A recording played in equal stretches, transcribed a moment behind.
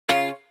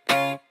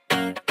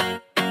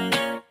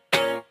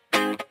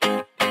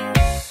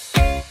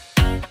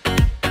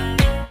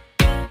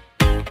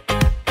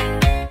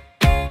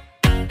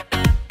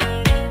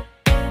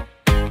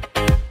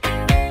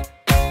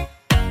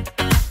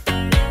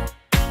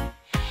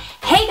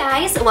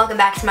guys, welcome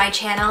back to my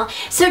channel.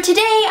 So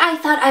today I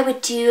thought I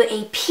would do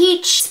a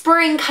peach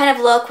spring kind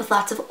of look with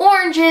lots of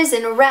oranges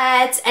and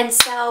reds, and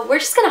so we're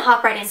just gonna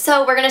hop right in.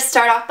 So we're gonna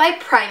start off by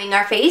priming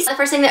our face. The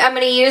first thing that I'm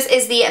gonna use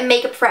is the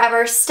Makeup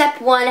Forever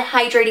Step 1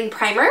 Hydrating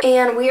Primer,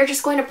 and we are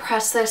just going to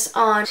press this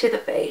onto the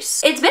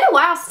face. It's been a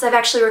while since I've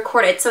actually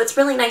recorded, so it's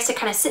really nice to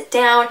kind of sit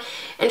down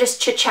and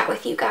just chit chat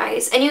with you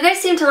guys. And you guys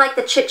seem to like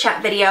the chit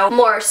chat video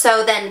more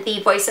so than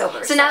the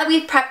voiceover. So now that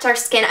we've prepped our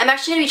skin, I'm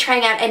actually gonna be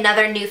trying out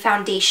another new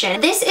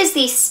foundation. This is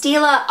the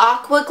Stila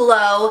Aqua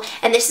Glow,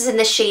 and this is in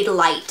the shade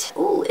Light.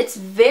 Ooh, it's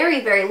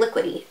very, very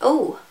liquidy.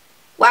 Oh.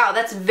 Wow,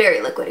 that's very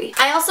liquidy.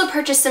 I also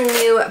purchased some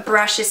new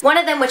brushes. One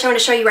of them, which I'm going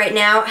to show you right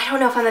now, I don't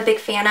know if I'm a big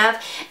fan of,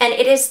 and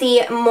it is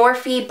the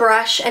Morphe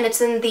brush, and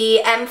it's in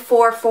the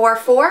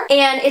M444.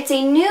 And it's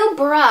a new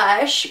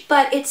brush,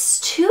 but it's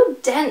too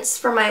dense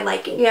for my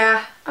liking.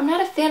 Yeah, I'm not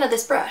a fan of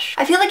this brush.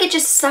 I feel like it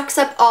just sucks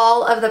up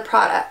all of the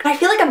product. And I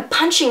feel like I'm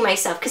punching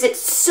myself because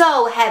it's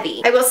so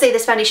heavy. I will say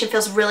this foundation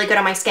feels really good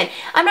on my skin.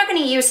 I'm not going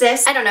to use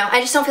this. I don't know.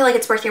 I just don't feel like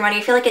it's worth your money.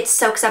 I feel like it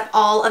soaks up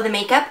all of the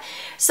makeup.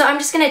 So I'm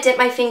just going to dip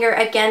my finger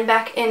again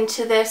back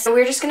into this. And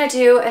we're just going to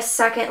do a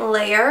second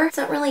layer. It's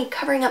not really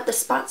covering up the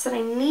spots that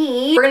I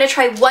need. We're going to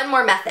try one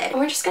more method. And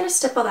we're just going to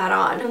stipple that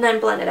on and then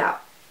blend it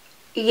out.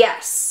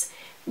 Yes.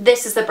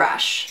 This is the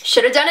brush.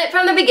 Should have done it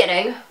from the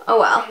beginning. Oh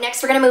well.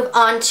 Next, we're going to move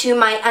on to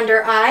my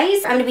under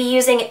eyes. I'm going to be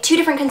using two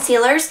different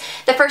concealers.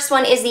 The first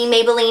one is the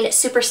Maybelline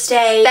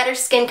SuperStay Better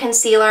Skin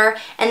Concealer,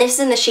 and this is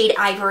in the shade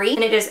Ivory,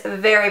 and it is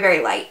very,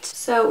 very light.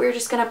 So we're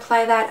just going to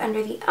apply that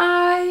under the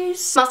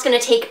eyes. I'm also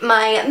going to take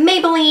my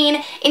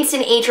Maybelline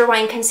Instant Age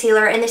Rewind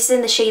Concealer, and this is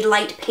in the shade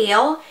Light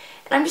Pale,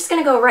 and I'm just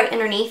going to go right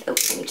underneath. Oh,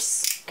 let me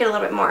just get a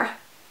little bit more.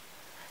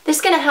 This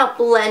is going to help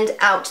blend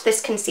out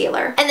this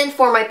concealer. And then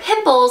for my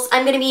pimples,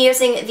 I'm going to be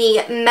using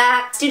the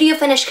MAC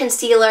Studiofinish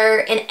Concealer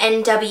in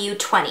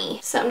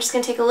NW20. So I'm just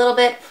going to take a little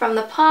bit from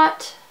the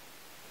pot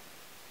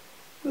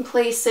and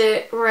place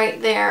it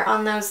right there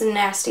on those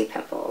nasty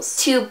pimples.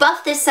 To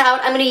buff this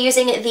out, I'm going to be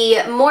using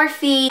the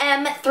Morphe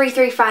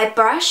M335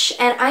 brush,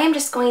 and I am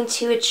just going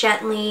to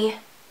gently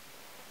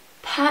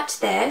pat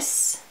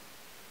this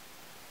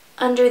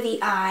under the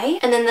eye.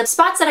 And then the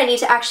spots that I need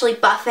to actually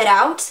buff it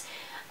out,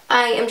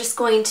 I am just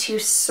going to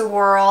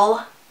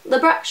swirl the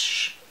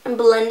brush and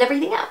blend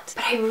everything out.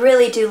 But I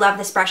really do love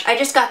this brush. I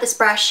just got this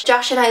brush.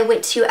 Josh and I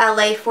went to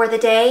LA for the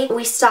day.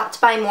 We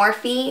stopped by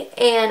Morphe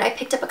and I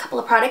picked up a couple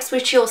of products,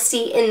 which you'll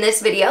see in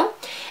this video.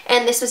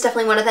 And this was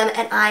definitely one of them,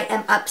 and I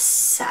am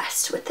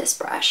obsessed with this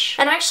brush.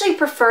 And I actually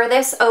prefer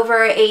this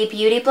over a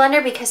beauty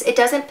blender because it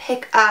doesn't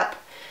pick up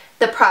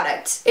the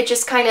product. It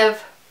just kind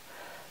of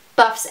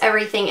buffs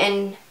everything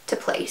in to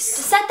place.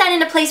 To set that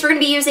into place, we're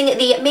going to be using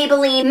the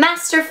Maybelline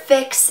Master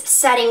Fix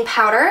Setting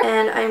Powder,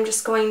 and I'm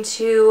just going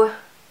to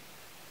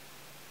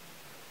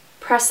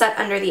press that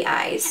under the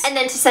eyes. And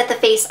then to set the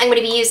face, I'm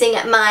going to be using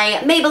my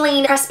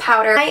Maybelline Press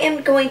Powder. I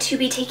am going to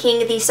be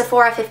taking the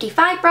Sephora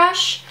 55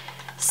 brush,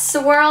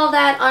 swirl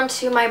that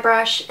onto my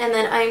brush, and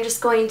then I'm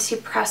just going to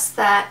press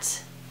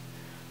that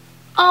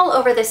all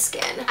over the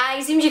skin.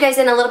 I zoomed you guys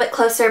in a little bit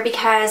closer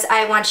because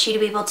I want you to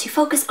be able to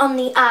focus on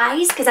the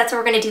eyes, because that's what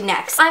we're going to do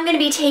next. I'm going to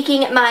be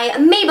taking my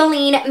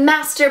Maybelline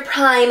Master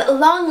Prime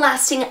Long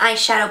Lasting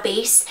Eyeshadow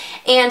Base,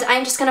 and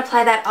I'm just going to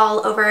apply that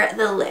all over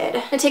the lid.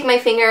 I'm going to take my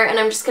finger and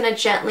I'm just going to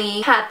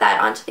gently pat that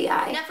onto the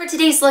eye. Now for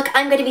today's look,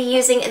 I'm going to be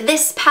using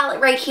this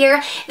palette right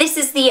here. This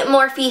is the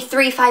Morphe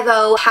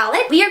 350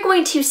 palette. We are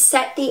going to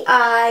set the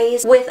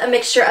eyes with a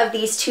mixture of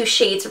these two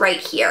shades right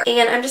here.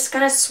 And I'm just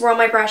going to swirl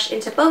my brush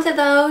into both of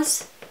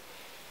those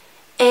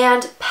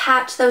and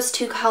pat those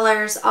two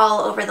colors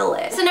all over the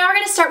lid. So now we're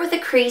going to start with the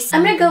crease.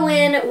 I'm going to go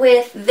in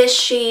with this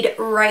shade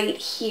right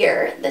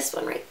here, this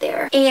one right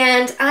there.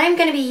 And I'm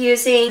going to be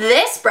using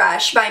this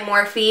brush by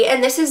Morphe,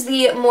 and this is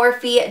the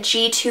Morphe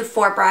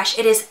G24 brush.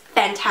 It is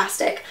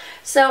fantastic.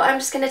 So I'm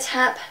just going to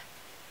tap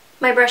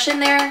my brush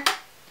in there,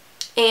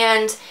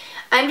 and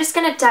I'm just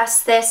going to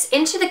dust this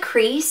into the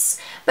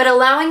crease, but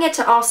allowing it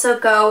to also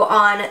go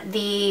on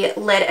the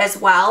lid as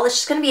well. It's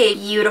just going to be a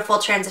beautiful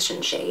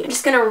transition shade. I'm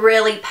just going to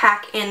really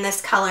pack in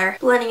this color,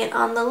 blending it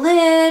on the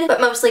lid,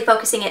 but mostly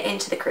focusing it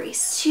into the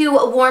crease. To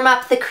warm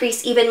up the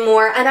crease even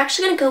more, I'm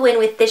actually going to go in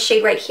with this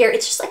shade right here.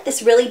 It's just like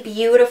this really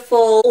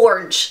beautiful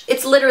orange.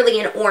 It's literally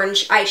an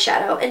orange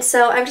eyeshadow. And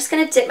so I'm just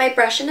going to dip my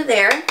brush into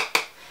there,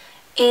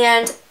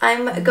 and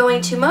I'm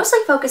going to mostly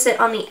focus it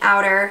on the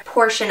outer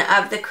portion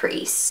of the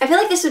crease. I feel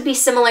like this would be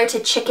similar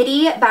to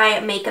Chickadee by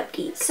Makeup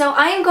Geek. So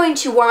I am going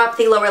to warm up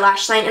the lower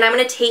lash line, and I'm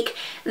going to take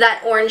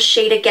that orange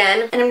shade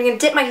again, and I'm going to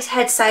dip my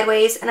head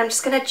sideways, and I'm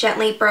just going to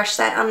gently brush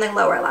that on the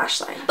lower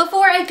lash line.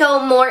 Before I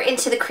go more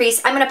into the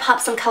crease, I'm going to pop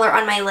some color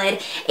on my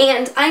lid,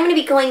 and I'm going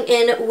to be going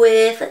in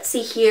with, let's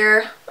see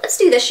here, let's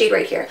do this shade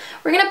right here.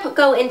 We're going to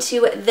go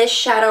into this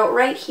shadow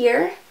right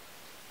here,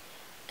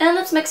 and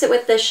let's mix it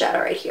with this shadow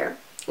right here.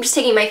 I'm just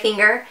taking my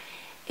finger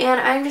And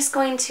I'm just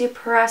going to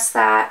press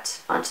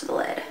that onto the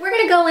lid. We're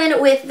going to go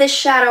in with this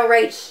shadow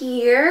right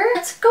here.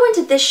 Let's go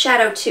into this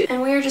shadow too.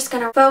 And we're just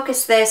going to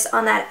focus this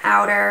on that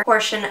outer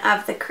portion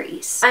of the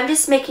crease. I'm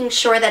just making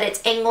sure that it's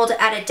angled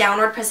at a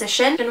downward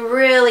position and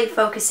really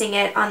focusing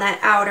it on that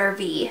outer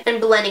V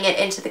and blending it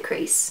into the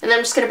crease. And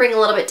I'm just going to bring a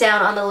little bit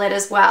down on the lid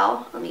as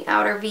well, on the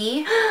outer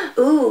V.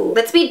 Ooh,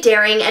 let's be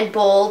daring and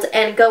bold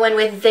and go in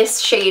with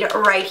this shade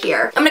right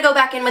here. I'm going to go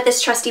back in with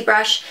this trusty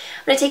brush.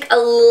 I'm going to take a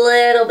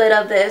little bit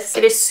of this.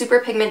 It is super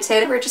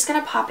pigmented. We're just going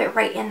to pop it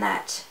right in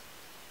that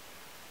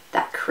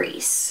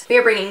crease. We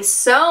are bringing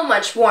so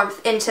much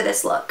warmth into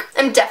this look.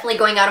 I'm definitely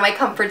going out of my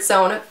comfort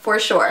zone for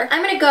sure.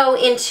 I'm going to go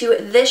into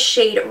this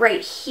shade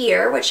right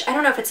here, which I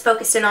don't know if it's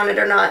focused in on it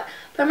or not,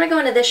 but I'm going to go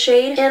into this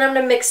shade and I'm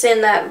going to mix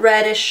in that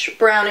reddish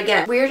brown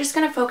again. We're just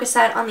going to focus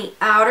that on the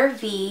outer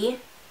V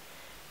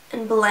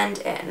and blend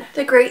in.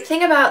 The great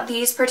thing about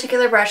these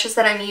particular brushes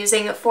that I'm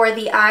using for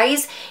the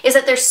eyes is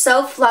that they're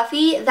so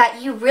fluffy that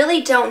you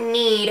really don't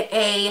need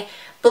a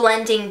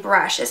blending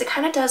brush, as it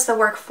kind of does the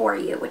work for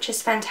you, which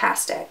is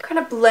fantastic. Kind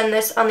of blend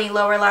this on the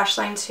lower lash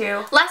line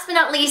too. Last but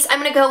not least, I'm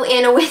going to go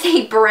in with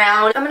a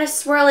brown. I'm going to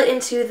swirl it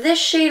into this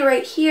shade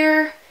right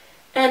here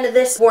and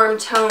this warm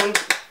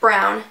toned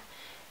brown.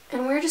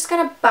 And we're just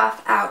going to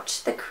buff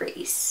out the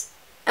crease.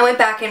 I went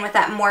back in with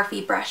that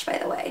Morphe brush, by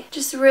the way.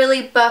 Just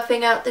really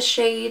buffing out the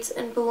shades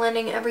and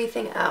blending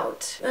everything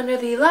out under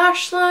the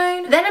lash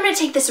line. Then I'm going to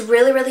take this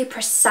really, really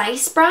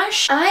precise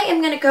brush. I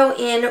am going to go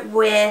in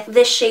with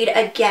this shade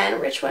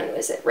again. Which one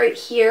was it? Right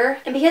here.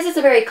 And because it's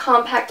a very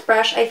compact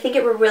brush, I think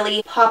it will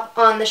really pop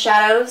on the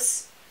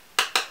shadows.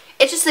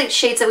 It's just the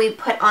shades that we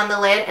put on the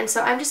lid, and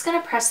so I'm just going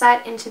to press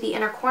that into the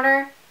inner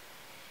corner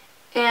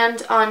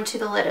and onto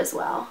the lid as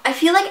well. I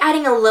feel like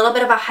adding a little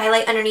bit of a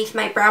highlight underneath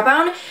my brow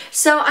bone,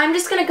 so I'm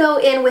just going to go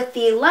in with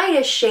the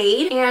lightest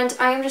shade and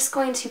I'm just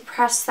going to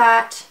press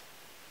that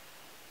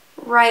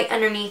right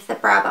underneath the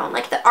brow bone,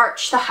 like the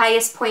arch, the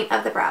highest point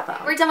of the brow bone.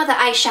 We're done with the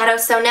eyeshadow,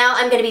 so now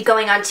I'm going to be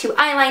going on to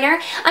eyeliner.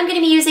 I'm going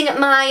to be using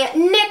my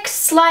NYX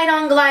Slide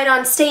On, Glide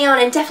On, Stay On,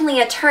 and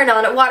definitely a Turn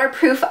On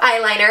waterproof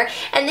eyeliner,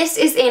 and this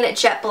is in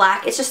Jet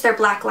Black. It's just their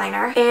black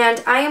liner,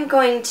 and I am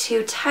going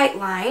to tight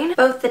line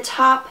both the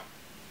top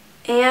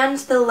and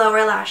the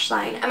lower lash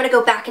line. I'm going to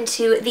go back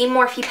into the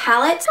Morphe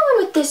palette, go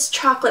in with this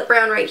chocolate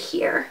brown right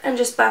here, and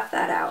just buff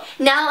that out.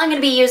 Now I'm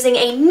going to be using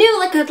a new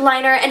liquid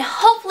liner, and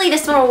hopefully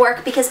this one will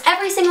work because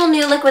every single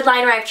new liquid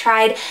liner I've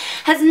tried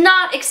has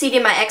not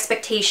exceeded my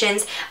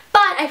expectations.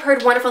 But I've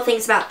heard wonderful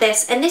things about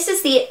this, and this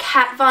is the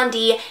Kat Von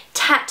D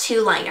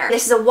Tattoo Liner.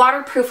 This is a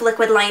waterproof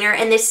liquid liner,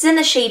 and this is in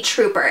the shade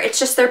Trooper. It's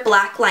just their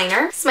black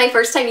liner. It's my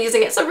first time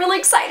using it, so I'm really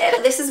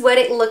excited. This is what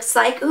it looks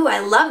like. Ooh, I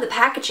love the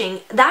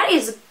packaging. That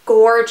is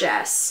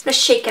gorgeous. I'm gonna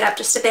shake it up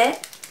just a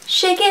bit.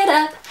 Shake it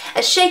up,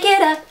 shake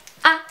it up.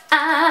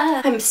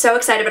 I'm so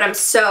excited, but I'm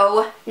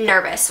so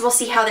nervous. We'll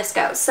see how this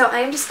goes. So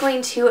I'm just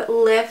going to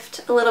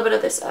lift a little bit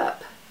of this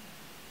up.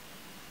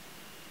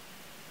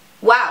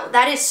 Wow,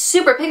 that is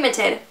super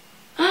pigmented.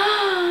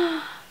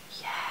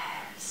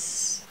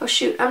 Yes. Oh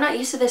shoot, I'm not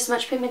used to this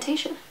much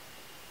pigmentation.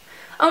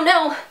 Oh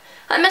no,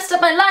 I messed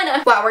up my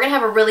liner. Wow, we're gonna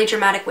have a really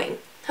dramatic wing.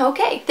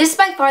 Okay, this is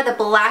by far the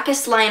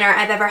blackest liner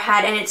I've ever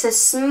had, and it's a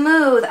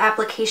smooth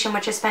application,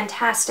 which is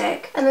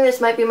fantastic. I think this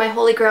might be my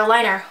holy grail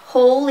liner.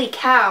 Holy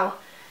cow.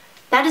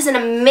 That is an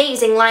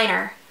amazing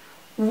liner.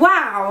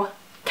 Wow.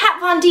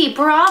 Kat Von D,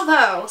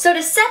 bravo! So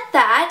to set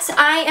that,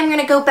 I am going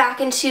to go back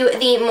into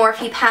the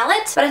Morphe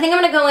palette, but I think I'm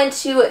going to go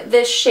into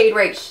this shade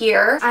right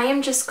here. I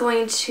am just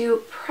going to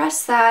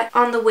press that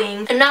on the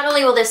wing, and not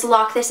only will this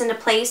lock this into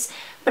place,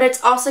 but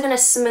it's also going to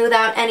smooth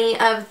out any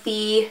of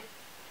the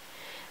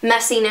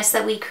messiness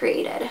that we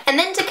created. And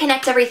then to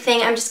connect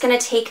everything, I'm just going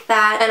to take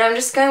that and I'm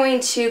just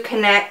going to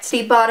connect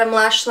the bottom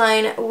lash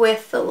line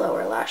with the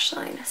lower lash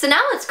line. So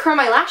now let's curl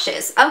my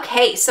lashes.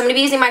 Okay, so I'm going to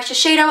be using my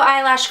Shiseido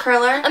eyelash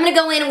curler. I'm going to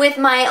go in with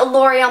my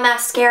L'Oreal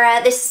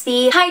mascara. This is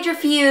the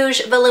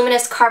Hydrofuge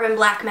Voluminous Carbon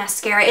Black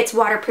Mascara. It's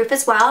waterproof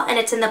as well, and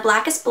it's in the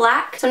blackest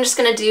black. So I'm just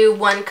going to do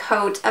one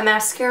coat of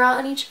mascara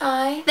on each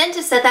eye. Then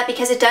to set that,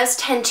 because it does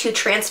tend to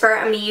transfer,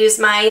 I'm going to use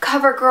my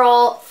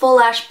CoverGirl Full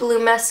Lash Blue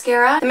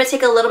Mascara. I'm going to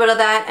take a little bit of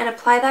that and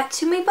apply that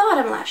to my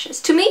bottom lashes.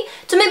 To my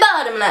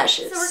bottom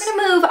lashes. So we're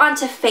gonna move on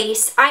to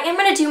face. I am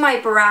gonna do my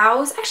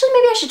brows. Actually,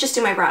 maybe I should just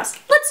do my brows.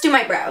 Let's do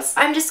my brows.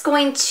 I'm just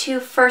going to,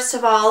 first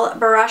of all,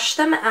 brush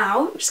them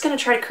out. I'm just gonna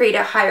try to create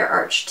a higher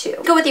arch too.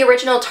 Go with the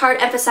original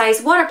Tarte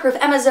Emphasize Waterproof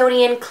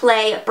Amazonian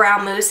Clay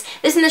Brow Mousse.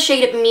 This is in the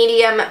shade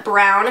Medium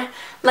Brown.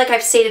 Like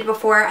I've stated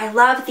before, I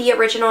love the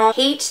original,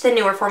 hate the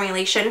newer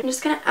formulation. I'm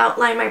just gonna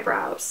outline my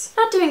brows.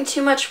 Not doing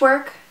too much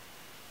work,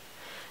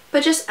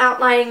 but just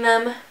outlining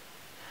them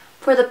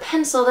for the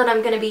pencil that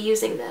I'm going to be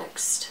using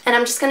next. And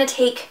I'm just going to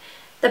take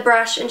the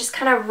brush and just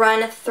kind of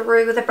run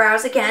through the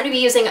brows again. I'm going to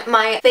be using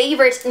my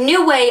favorite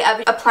new way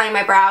of applying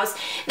my brows.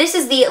 This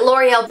is the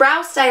L'Oreal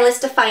Brow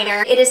Stylist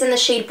Definer. It is in the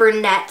shade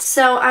Brunette.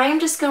 So I'm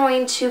just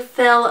going to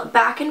fill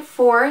back and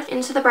forth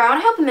into the brow. And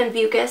I hope I'm in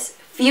focus.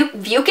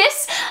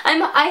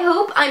 I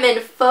hope I'm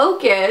in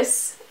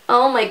focus.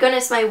 Oh my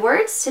goodness, my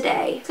words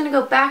today. It's gonna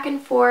go back and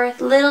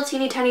forth, little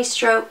teeny tiny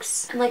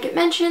strokes. And like it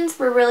mentions,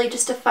 we're really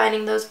just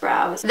defining those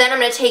brows. Then I'm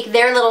gonna take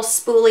their little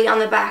spoolie on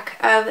the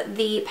back of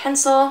the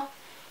pencil,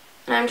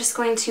 and I'm just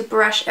going to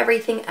brush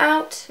everything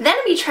out. Then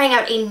I'll be trying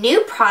out a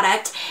new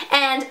product,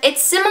 and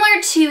it's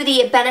similar to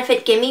the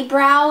Benefit Gimme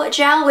Brow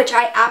Gel, which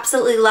I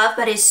absolutely love,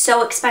 but is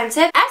so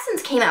expensive.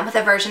 Essence came out with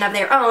a version of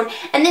their own,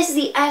 and this is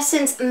the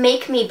Essence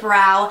Make Me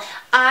Brow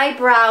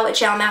Eyebrow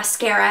Gel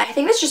Mascara. I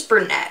think it's just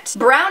brunette.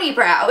 Brownie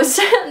brows,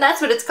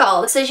 that's what it's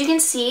called. So as you can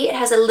see, it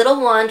has a little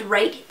wand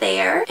right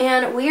there,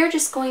 and we are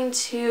just going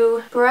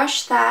to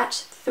brush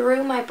that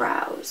through my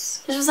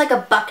brows. This was like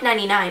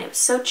 $1.99. It was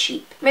so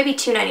cheap. Maybe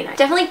 $2.99.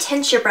 Definitely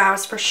tints your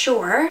brows for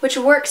sure, which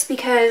works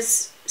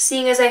because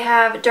seeing as I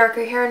have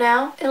darker hair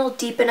now, it'll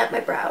deepen up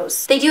my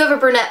brows. They do have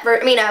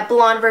a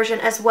blonde version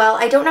as well.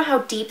 I don't know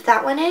how deep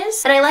that one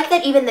is. And I like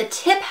that even the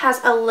tip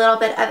has a little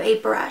bit of a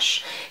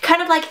brush.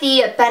 Kind of like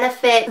the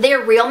Benefit,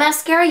 their Real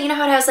Mascara. You know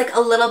how it has like a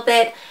little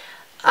bit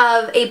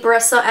of a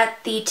bristle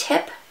at the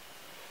tip?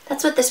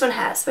 That's what this one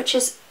has, which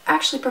is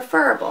actually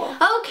preferable.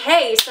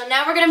 Okay, so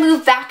now we're gonna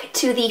move back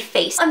to the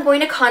face. I'm going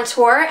to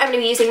contour. I'm gonna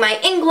be using my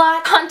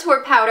Inglot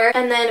contour powder,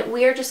 and then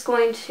we're just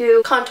going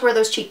to contour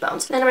those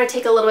cheekbones. Then I'm gonna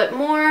take a little bit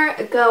more,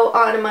 go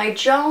on my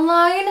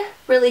jawline,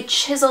 really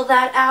chisel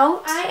that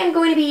out. I am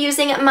going to be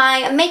using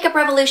my Makeup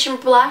Revolution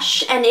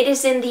blush, and it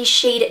is in the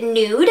shade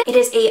Nude. It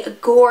is a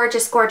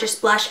gorgeous, gorgeous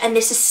blush, and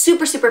this is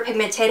super, super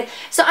pigmented.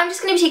 So I'm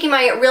just gonna be taking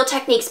my Real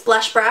Techniques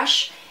blush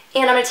brush,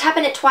 and I'm going to tap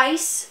in it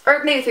twice,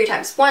 or maybe 3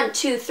 times. 1,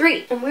 2,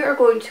 3. And we are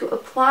going to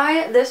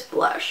apply this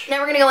blush. Now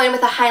we're going to go in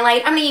with a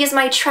highlight. I'm going to use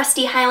my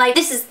trusty highlight.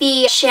 This is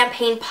the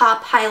Champagne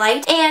Pop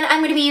highlight. And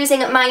I'm going to be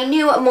using my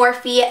new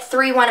Morphe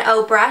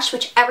 310 brush,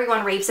 which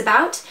everyone raves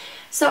about.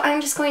 So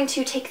I'm just going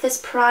to take this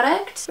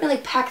product, really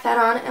pack that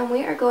on, and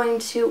we are going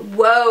to,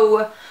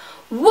 whoa,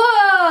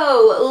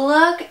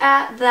 look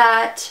at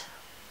that.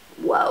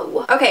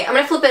 Whoa. Okay, I'm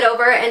going to flip it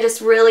over and just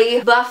really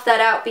buff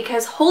that out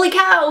because holy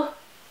cow,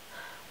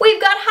 we've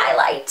got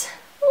highlight.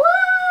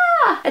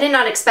 Wah! I did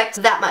not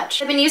expect that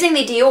much. I've been using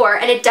the Dior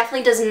and it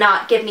definitely does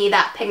not give me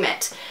that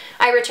pigment.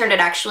 I returned it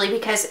actually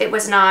because it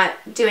was not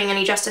doing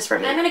any justice for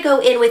me. I'm gonna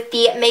go in with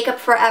the the Makeup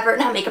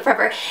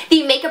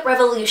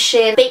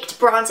Revolution Baked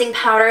Bronzing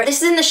Powder.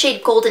 This is in the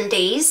shade Golden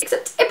Days,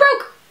 except it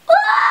broke.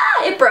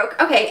 It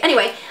broke. Okay,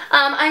 anyway,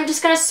 I'm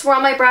just gonna swirl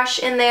my brush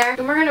in there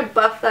and we're gonna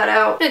buff that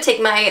out. I'm gonna take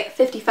my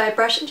 55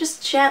 brush and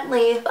just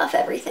gently buff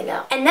everything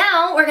out. And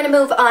now we're gonna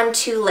move on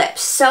to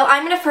lips. So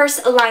I'm gonna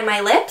first line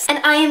my lips, and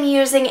I am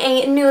using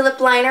a new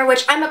lip liner,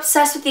 which I'm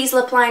obsessed with these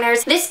lip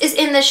liners. This is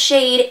in the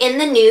shade In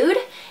the Nude.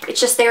 It's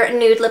just their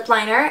nude lip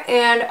liner,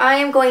 and I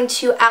am going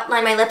to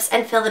outline my lips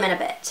and fill them in a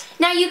bit.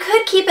 Now you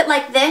could keep it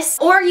like this,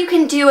 or you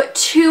can do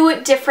 2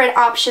 different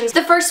options.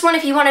 The first one,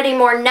 if you wanted a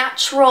more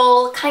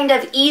natural, kind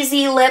of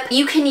easy lip,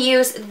 you can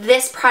use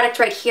this product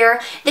right here.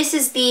 This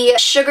is the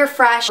Sugar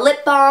Fresh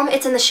Lip Balm.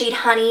 It's in the shade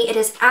Honey. It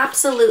is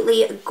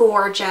absolutely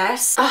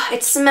gorgeous. Oh,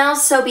 it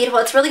smells so beautiful.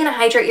 It's really gonna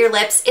hydrate your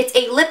lips. It's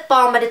a lip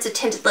balm, but it's a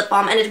tinted lip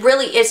balm, and it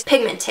really is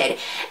pigmented.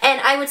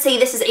 And I would say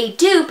this is a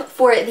dupe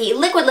for the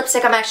liquid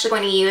lipstick I'm actually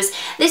going to use.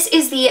 This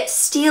is the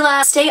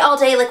Stila Stay All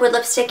Day liquid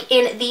lipstick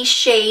in the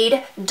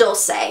shade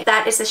Dulce.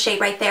 That is the shade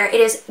right there. It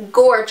is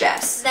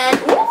gorgeous. Then,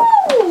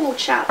 ooh,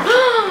 child.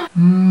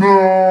 No.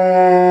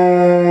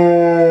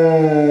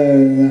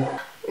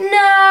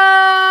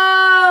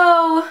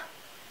 No.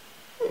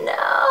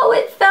 No,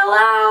 it fell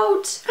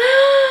out.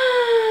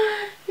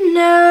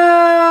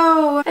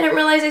 No. I didn't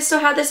realize I still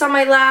had this on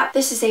my lap.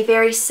 This is a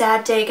very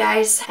sad day,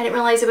 guys. I didn't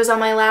realize it was on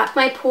my lap.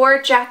 My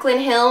poor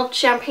Jaclyn Hill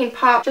Champagne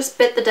Pop just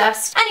bit the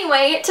dust.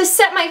 Anyway, to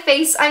set my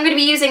face, I'm going to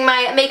be using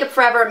my Makeup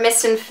Forever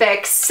Mist and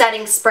Fix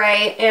setting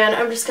spray, and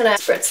I'm just going to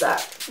spritz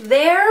that.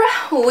 There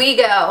we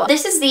go.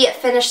 This is the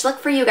finished look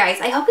for you guys.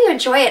 I hope you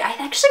enjoy it. I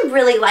actually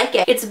really like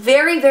it. It's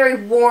very,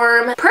 very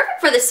warm. Perfect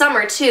for the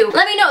summer, too.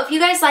 Let me know if you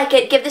guys like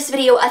it. Give this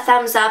video a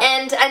thumbs up.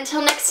 And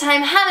until next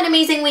time, have an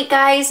amazing week,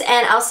 guys,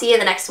 and I'll see you in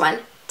the next one.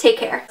 Take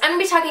care. I'm going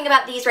to be talking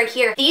about these right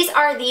here. These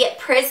are the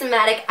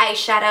prismatic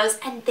eyeshadows,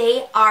 and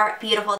they are beautiful.